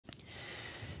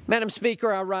Madam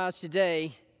Speaker, I rise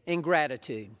today in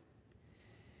gratitude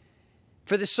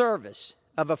for the service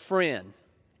of a friend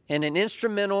and an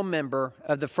instrumental member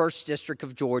of the 1st District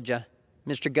of Georgia,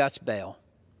 Mr. Gus Bell.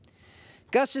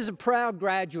 Gus is a proud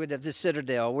graduate of the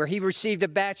Citadel, where he received a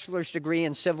bachelor's degree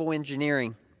in civil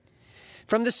engineering.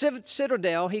 From the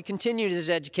Citadel, he continued his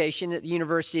education at the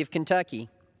University of Kentucky.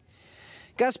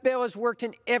 Gus Bell has worked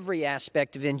in every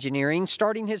aspect of engineering,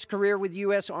 starting his career with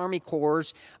U.S. Army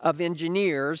Corps of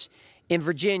Engineers in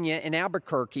Virginia and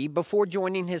Albuquerque before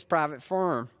joining his private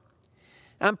firm.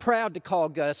 I'm proud to call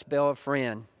Gus Bell a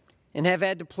friend and have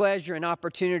had the pleasure and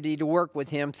opportunity to work with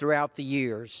him throughout the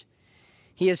years.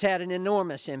 He has had an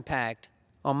enormous impact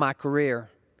on my career.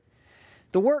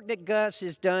 The work that Gus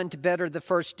has done to better the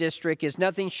 1st District is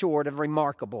nothing short of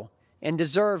remarkable and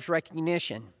deserves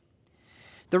recognition.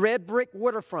 The red brick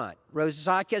waterfront,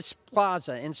 Rosacas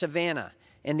Plaza in Savannah,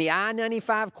 and the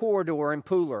I-95 corridor in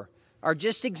Pooler are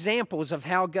just examples of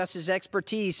how Gus's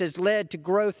expertise has led to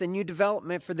growth and new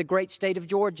development for the great state of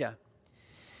Georgia.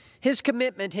 His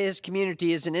commitment to his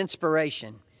community is an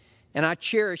inspiration, and I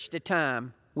cherish the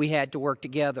time we had to work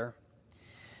together.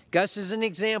 Gus is an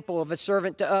example of a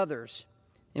servant to others,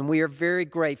 and we are very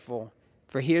grateful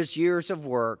for his years of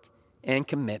work and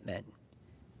commitment.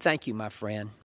 Thank you, my friend.